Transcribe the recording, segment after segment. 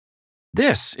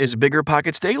This is Bigger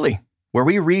Pockets Daily, where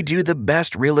we read you the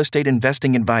best real estate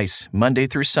investing advice Monday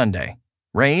through Sunday,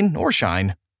 rain or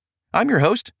shine. I'm your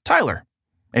host, Tyler.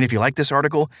 And if you like this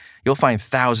article, you'll find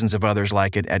thousands of others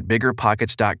like it at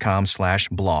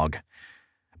biggerpockets.com/blog.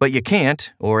 But you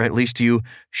can't, or at least you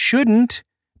shouldn't,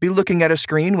 be looking at a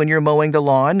screen when you're mowing the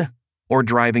lawn or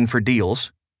driving for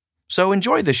deals. So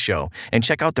enjoy this show and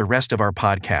check out the rest of our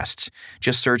podcasts.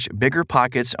 Just search Bigger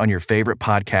Pockets on your favorite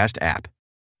podcast app.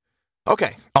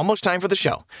 Okay, almost time for the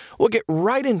show. We'll get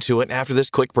right into it after this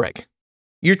quick break.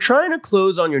 You're trying to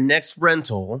close on your next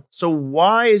rental, so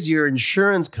why is your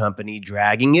insurance company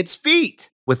dragging its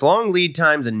feet? With long lead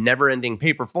times and never-ending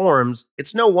paper forms,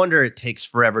 it's no wonder it takes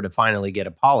forever to finally get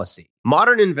a policy.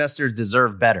 Modern investors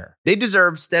deserve better. They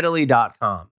deserve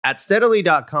Steadily.com. At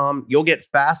Steadily.com, you'll get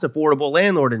fast, affordable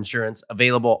landlord insurance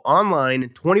available online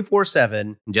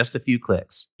 24/7 in just a few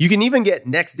clicks. You can even get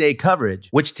next-day coverage,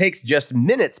 which takes just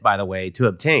minutes, by the way, to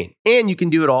obtain. And you can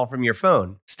do it all from your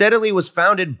phone. Steadily was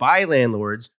founded by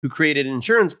landlords who created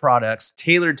insurance products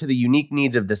tailored to the unique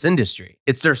needs of this industry.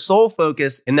 It's their sole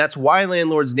focus, and that's why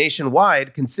landlords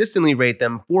nationwide consistently rate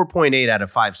them 4.8 out of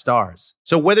 5 stars.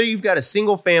 So whether you've got a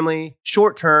single-family,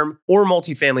 short-term, or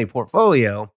multifamily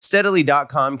portfolio,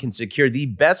 Steadily.com can secure the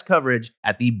best coverage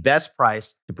at the best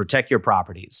price to protect your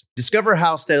properties. Discover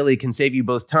how Steadily can save you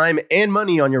both time and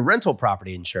money on your rental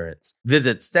property insurance.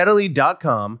 Visit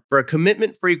Steadily.com for a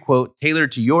commitment-free quote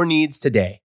tailored to your needs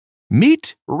today.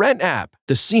 Meet Rent App,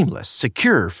 the seamless,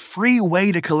 secure, free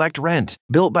way to collect rent.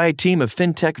 Built by a team of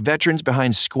fintech veterans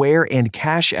behind Square and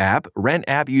Cash App, Rent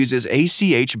App uses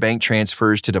ACH bank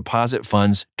transfers to deposit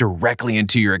funds directly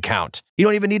into your account. You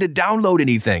don't even need to download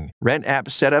anything. Rent App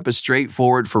setup is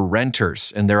straightforward for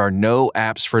renters, and there are no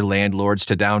apps for landlords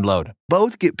to download.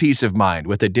 Both get peace of mind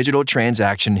with a digital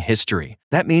transaction history.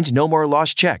 That means no more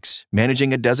lost checks,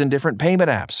 managing a dozen different payment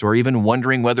apps, or even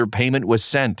wondering whether payment was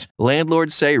sent.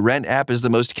 Landlords say Rent App is the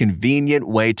most convenient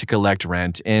way to collect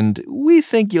rent, and we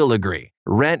think you'll agree.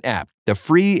 Rent App, the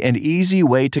free and easy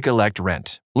way to collect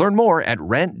rent. Learn more at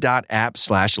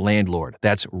rent.app/landlord.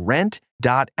 That's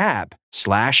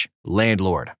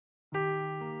rent.app/landlord.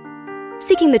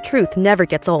 Seeking the truth never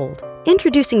gets old.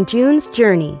 Introducing June's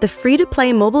Journey, the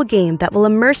free-to-play mobile game that will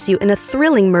immerse you in a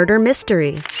thrilling murder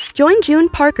mystery. Join June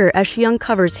Parker as she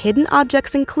uncovers hidden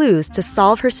objects and clues to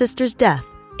solve her sister's death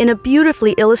in a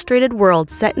beautifully illustrated world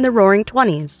set in the Roaring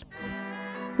 '20s.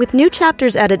 With new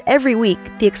chapters added every week,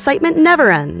 the excitement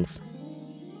never ends.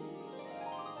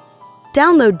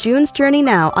 Download June's Journey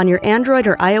now on your Android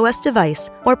or iOS device,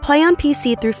 or play on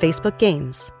PC through Facebook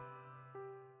Games.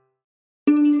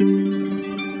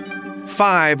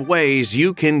 5 ways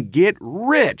you can get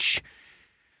rich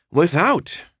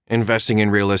without investing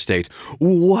in real estate.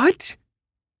 What?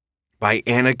 By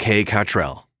Anna K.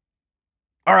 Cottrell.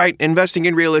 All right, investing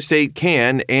in real estate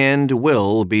can and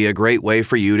will be a great way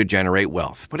for you to generate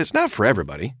wealth, but it's not for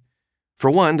everybody. For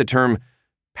one, the term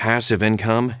passive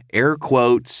income, air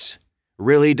quotes,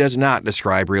 really does not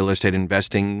describe real estate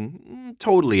investing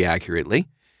totally accurately.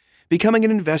 Becoming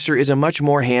an investor is a much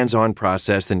more hands-on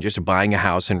process than just buying a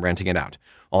house and renting it out.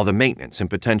 All the maintenance and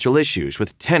potential issues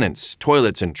with tenants,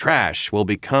 toilets, and trash will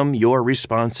become your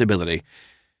responsibility.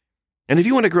 And if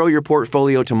you want to grow your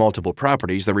portfolio to multiple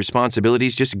properties, the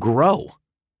responsibilities just grow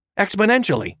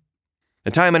exponentially.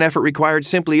 The time and effort required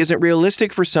simply isn't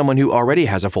realistic for someone who already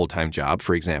has a full-time job,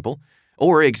 for example,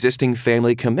 or existing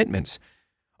family commitments.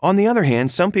 On the other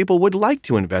hand, some people would like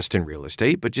to invest in real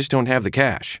estate but just don't have the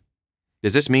cash.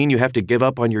 Does this mean you have to give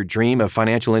up on your dream of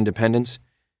financial independence?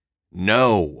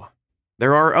 No.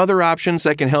 There are other options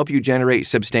that can help you generate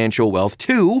substantial wealth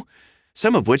too,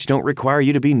 some of which don't require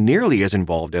you to be nearly as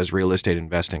involved as real estate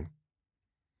investing.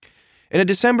 In a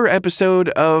December episode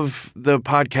of the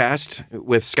podcast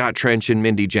with Scott Trench and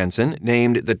Mindy Jensen,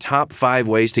 named The Top 5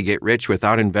 Ways to Get Rich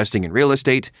Without Investing in Real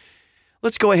Estate,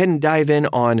 let's go ahead and dive in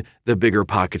on the Bigger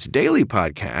Pockets Daily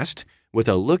podcast with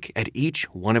a look at each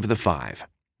one of the 5.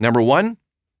 Number 1,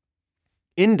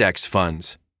 index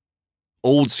funds.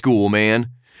 Old school, man.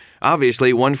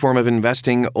 Obviously, one form of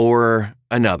investing or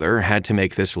another had to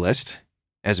make this list.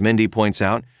 As Mindy points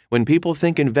out, when people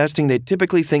think investing, they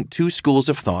typically think 2 schools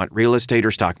of thought, real estate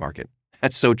or stock market.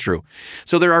 That's so true.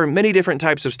 So there are many different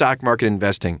types of stock market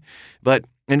investing, but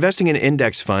investing in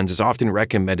index funds is often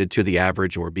recommended to the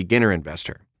average or beginner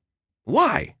investor.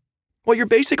 Why? Well, you're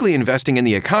basically investing in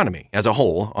the economy as a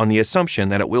whole on the assumption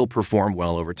that it will perform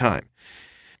well over time.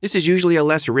 This is usually a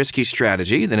less risky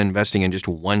strategy than investing in just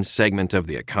one segment of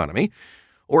the economy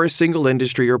or a single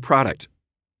industry or product.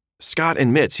 Scott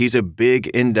admits he's a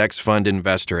big index fund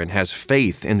investor and has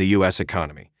faith in the U.S.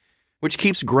 economy. which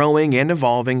keeps growing and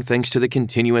evolving thanks to the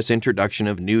continuous introduction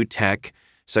of new tech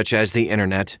such as the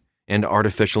internet and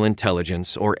artificial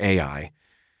intelligence, or AI.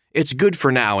 It's good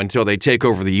for now until they take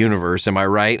over the universe, am I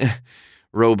right?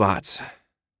 Robots.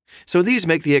 So these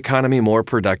make the economy more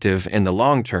productive in the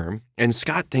long term, and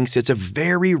Scott thinks it's a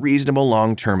very reasonable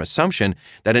long-term assumption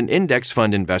that an index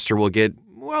fund investor will get,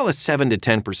 well, a 7 to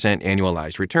 10%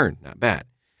 annualized return. Not bad.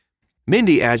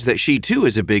 Mindy adds that she too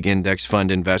is a big index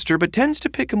fund investor, but tends to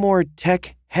pick more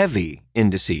tech-heavy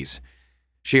indices.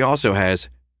 She also has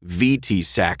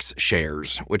VT-SAX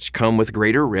shares, which come with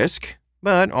greater risk,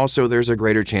 but also there's a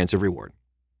greater chance of reward.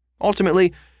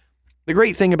 Ultimately, the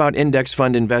great thing about index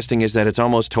fund investing is that it's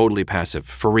almost totally passive,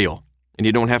 for real, and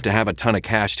you don't have to have a ton of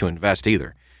cash to invest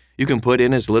either. You can put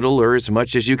in as little or as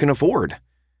much as you can afford.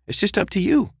 It's just up to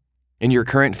you and your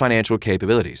current financial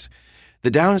capabilities.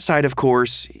 The downside, of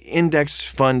course, index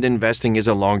fund investing is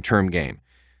a long-term game.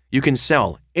 You can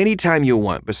sell anytime you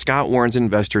want, but Scott warns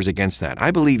investors against that.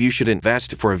 I believe you should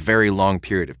invest for a very long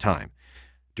period of time.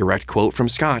 Direct quote from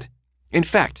Scott. In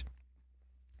fact,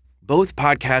 both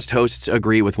podcast hosts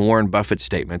agree with Warren Buffett's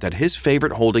statement that his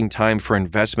favorite holding time for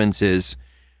investments is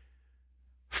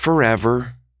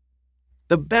forever.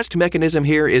 The best mechanism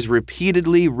here is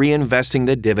repeatedly reinvesting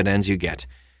the dividends you get,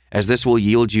 as this will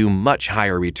yield you much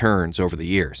higher returns over the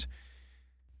years.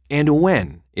 And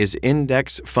when is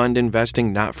index fund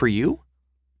investing not for you?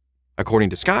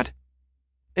 According to Scott,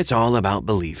 it's all about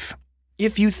belief.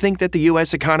 If you think that the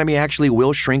U.S. economy actually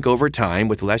will shrink over time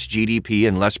with less GDP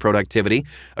and less productivity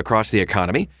across the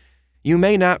economy, you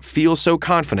may not feel so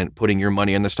confident putting your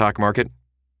money in the stock market.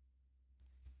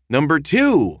 Number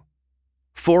 2,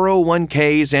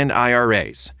 401ks and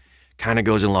IRAs. Kind of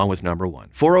goes along with number 1.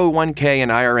 401k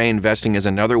and IRA investing is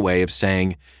another way of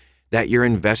saying that you're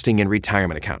investing in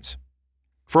retirement accounts.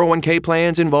 401k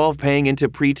plans involve paying into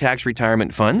pre-tax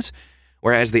retirement funds,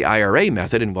 whereas the IRA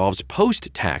method involves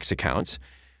post-tax accounts,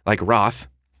 like Roth,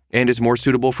 and is more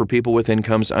suitable for people with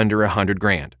incomes under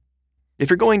 $100,000. If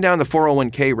you're going down the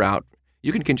 401k route,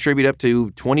 you can contribute up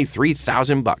to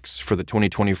 $23,000 for the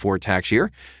 2024 tax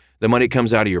year. The money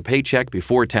comes out of your paycheck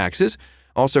before taxes,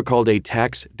 also called a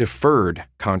tax-deferred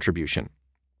contribution.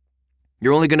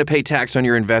 You're only going to pay tax on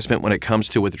your investment when it comes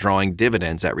to withdrawing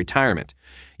dividends at retirement.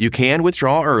 You can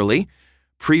withdraw early,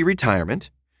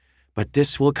 pre-retirement, but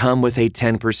this will come with a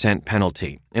 10%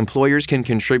 penalty. Employers can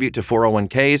contribute to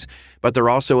 401ks, but they're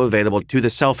also available to the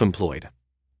self-employed.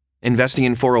 Investing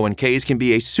in 401ks can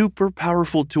be a super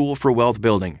powerful tool for wealth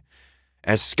building.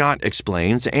 As Scott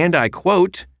explains, and I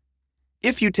quote,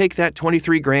 if you take that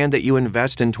 $23,000 that you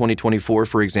invest in 2024,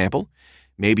 for example,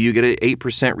 maybe you get an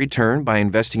 8% return by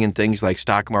investing in things like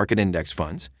stock market index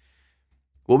funds.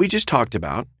 What we just talked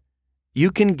about,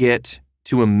 you can get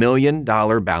to $1 million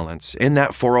balance in that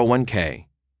 401k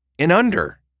in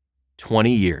under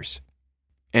 20 years.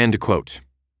 End quote.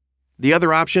 The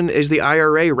other option is the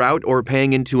IRA route, or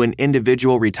paying into an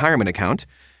individual retirement account.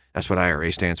 That's what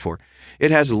IRA stands for.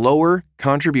 It has lower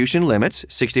contribution limits,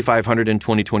 $6,500 in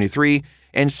 2023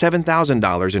 and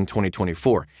 $7,000 in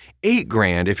 2024.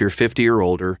 $8,000 if you're 50 or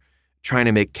older, trying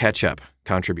to make catch-up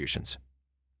contributions.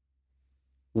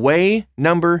 Way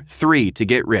number 3 to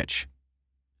get rich: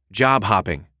 job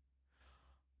hopping.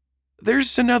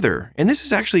 There's another, and this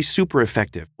is actually super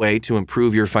effective, way to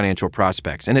improve your financial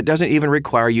prospects, and it doesn't even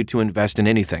require you to invest in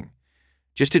anything.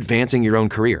 Just advancing your own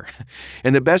career.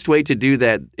 And the best way to do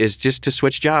that is just to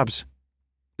switch jobs.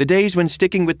 The days when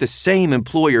sticking with the same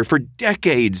employer for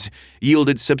decades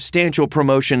yielded substantial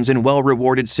promotions and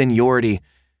well-rewarded seniority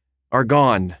are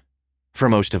gone for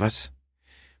most of us.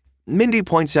 Mindy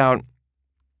points out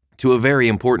to a very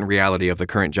important reality of the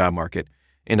current job market,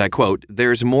 and I quote,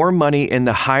 "There's more money in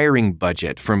the hiring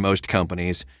budget for most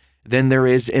companies than there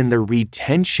is in the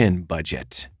retention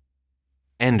budget."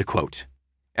 End quote.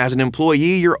 As an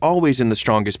employee, you're always in the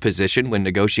strongest position when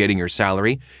negotiating your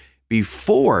salary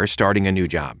before starting a new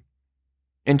job.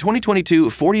 In 2022,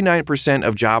 49%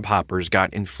 of job hoppers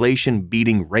got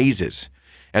inflation-beating raises,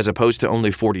 as opposed to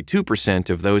only 42%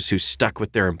 of those who stuck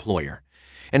with their employer.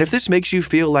 And if this makes you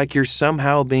feel like you're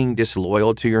somehow being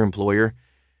disloyal to your employer,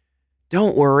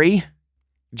 don't worry.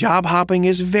 Job hopping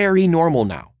is very normal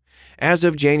now. As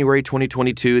of January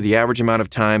 2022, the average amount of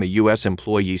time a U.S.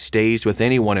 employee stays with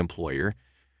any one employer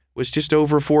was just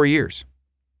over 4 years.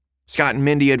 Scott and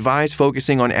Mindy advise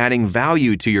focusing on adding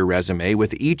value to your resume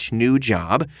with each new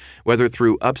job, whether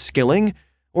through upskilling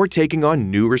or taking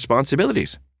on new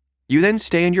responsibilities. You then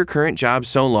stay in your current job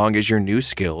so long as your new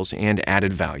skills and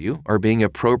added value are being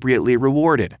appropriately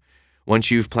rewarded.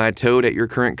 Once you've plateaued at your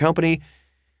current company,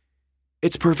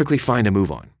 it's perfectly fine to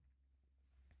move on.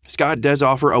 Scott does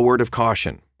offer a word of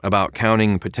caution. about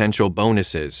counting potential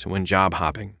bonuses when job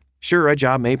hopping. Sure, a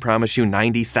job may promise you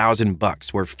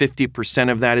 $90,000 where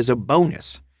 50% of that is a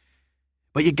bonus.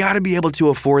 But you got to be able to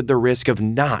afford the risk of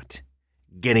not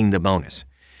getting the bonus.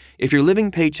 If you're living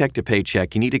paycheck to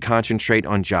paycheck, you need to concentrate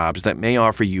on jobs that may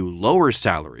offer you lower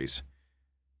salaries,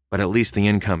 but at least the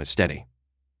income is steady.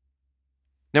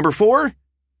 Number 4,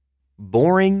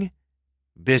 boring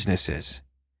businesses.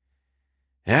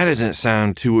 That doesn't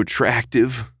sound too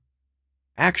attractive.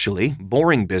 Actually,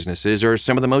 boring businesses are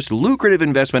some of the most lucrative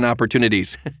investment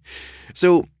opportunities.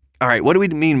 So, all right, what do we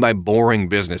mean by boring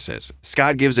businesses?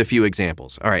 Scott gives a few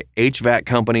examples. All right, HVAC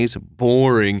companies,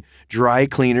 boring. Dry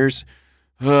cleaners,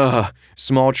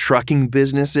 small trucking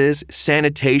businesses,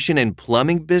 sanitation and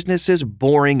plumbing businesses,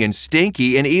 boring and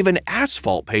stinky, and even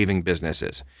asphalt paving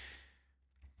businesses.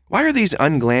 Why are these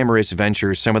unglamorous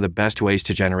ventures some of the best ways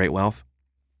to generate wealth?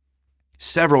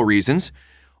 Several reasons.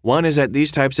 One is that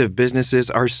these types of businesses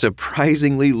are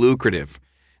surprisingly lucrative.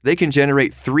 They can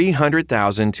generate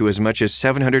 $300,000 to as much as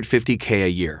 $750K a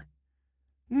year.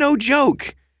 No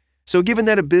joke! So given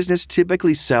that a business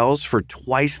typically sells for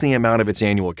twice the amount of its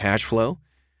annual cash flow,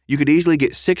 you could easily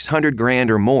get $600,000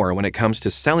 or more when it comes to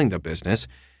selling the business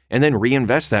and then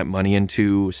reinvest that money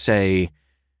into, say,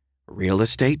 real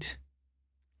estate.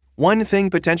 One thing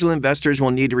potential investors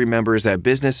will need to remember is that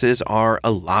businesses are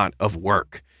a lot of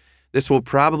work. This will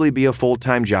probably be a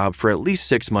full-time job for at least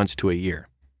 6 months to a year,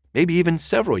 maybe even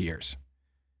several years,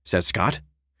 says Scott.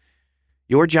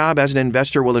 Your job as an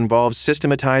investor will involve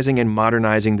systematizing and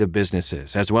modernizing the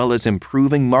businesses, as well as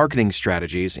improving marketing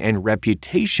strategies and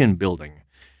reputation building.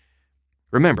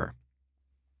 Remember,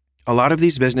 a lot of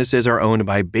these businesses are owned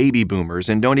by baby boomers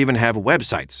and don't even have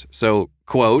websites. So,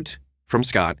 quote from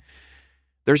Scott,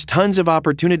 "There's tons of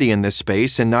opportunity in this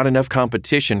space and not enough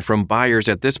competition from buyers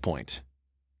at this point."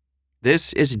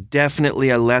 This is definitely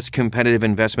a less competitive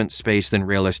investment space than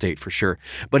real estate for sure,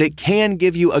 but it can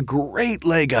give you a great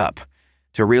leg up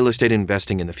to real estate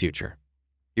investing in the future.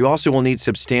 You also will need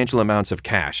substantial amounts of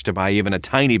cash to buy even a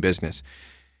tiny business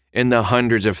in the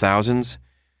hundreds of thousands.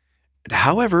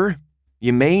 However,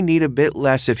 you may need a bit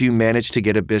less if you manage to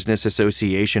get a business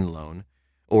association loan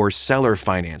or seller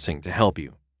financing to help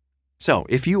you. So,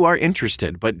 if you are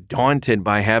interested but daunted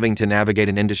by having to navigate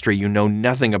an industry you know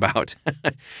nothing about,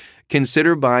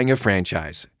 consider buying a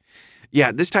franchise.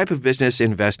 Yeah, this type of business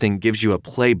investing gives you a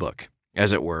playbook,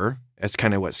 as it were. That's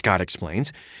kind of what Scott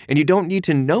explains. And you don't need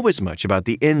to know as much about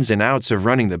the ins and outs of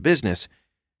running the business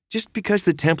just because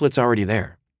the template's already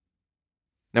there.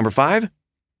 Number 5,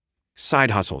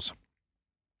 side hustles.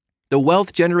 The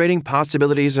wealth-generating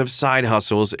possibilities of side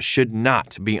hustles should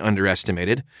not be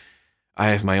underestimated.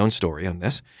 I have my own story on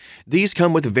this. These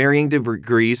come with varying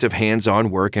degrees of hands-on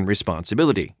work and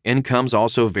responsibility. Incomes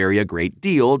also vary a great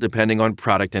deal depending on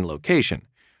product and location,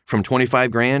 from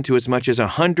 $25,000 to as much as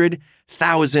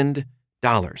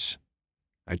 $100,000.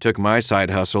 I took my side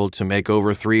hustle to make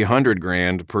over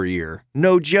 $300,000 per year.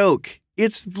 No joke.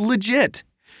 It's legit.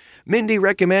 Mindy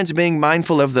recommends being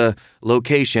mindful of the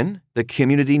location, the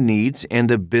community needs, and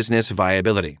the business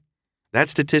viability. That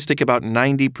statistic about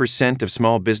 90% of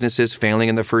small businesses failing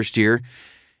in the first year,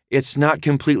 it's not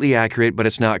completely accurate, but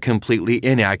it's not completely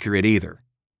inaccurate either.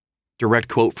 Direct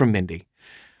quote from Mindy.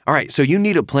 All right, so you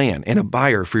need a plan and a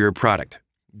buyer for your product.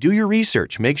 Do your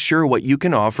research. Make sure what you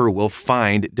can offer will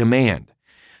find demand.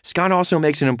 Scott also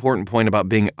makes an important point about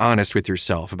being honest with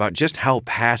yourself about just how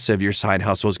passive your side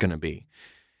hustle is going to be.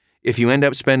 If you end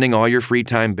up spending all your free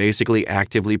time basically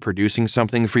actively producing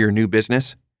something for your new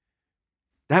business,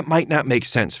 that might not make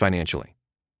sense financially.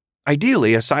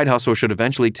 Ideally, a side hustle should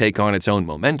eventually take on its own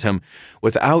momentum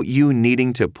without you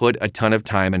needing to put a ton of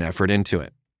time and effort into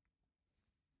it.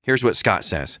 Here's what Scott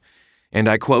says, and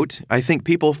I quote, "I think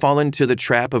people fall into the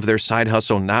trap of their side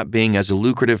hustle not being as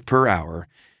lucrative per hour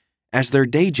as their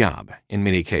day job in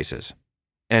many cases."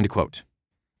 End quote.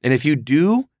 And if you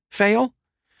do fail,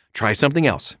 try something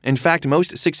else. In fact,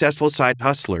 most successful side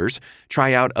hustlers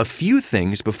try out a few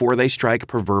things before they strike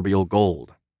proverbial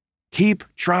gold. Keep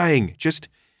trying. Just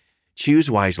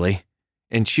choose wisely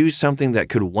and choose something that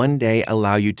could one day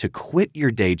allow you to quit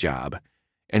your day job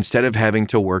instead of having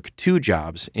to work 2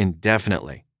 jobs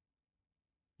indefinitely.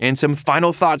 And some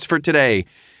final thoughts for today.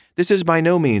 This is by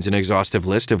no means an exhaustive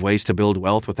list of ways to build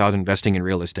wealth without investing in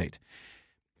real estate.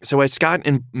 So as Scott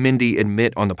and Mindy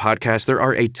admit on the podcast, there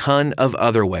are a ton of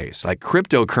other ways, like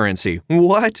cryptocurrency,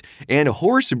 and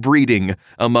horse breeding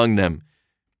among them.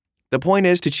 The point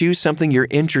is to choose something you're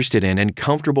interested in and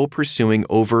comfortable pursuing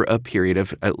over a period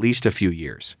of at least a few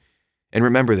years. And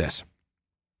remember this,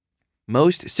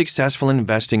 most successful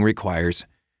investing requires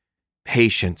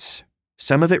patience.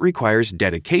 Some of it requires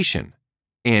dedication.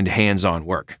 and hands-on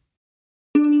work.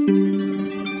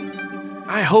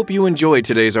 I hope you enjoyed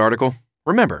today's article.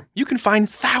 Remember, you can find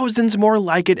thousands more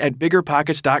like it at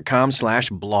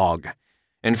biggerpockets.com/blog.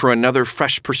 And for another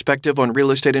fresh perspective on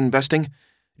real estate investing,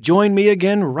 join me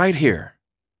again right here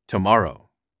tomorrow.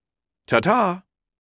 Ta-ta!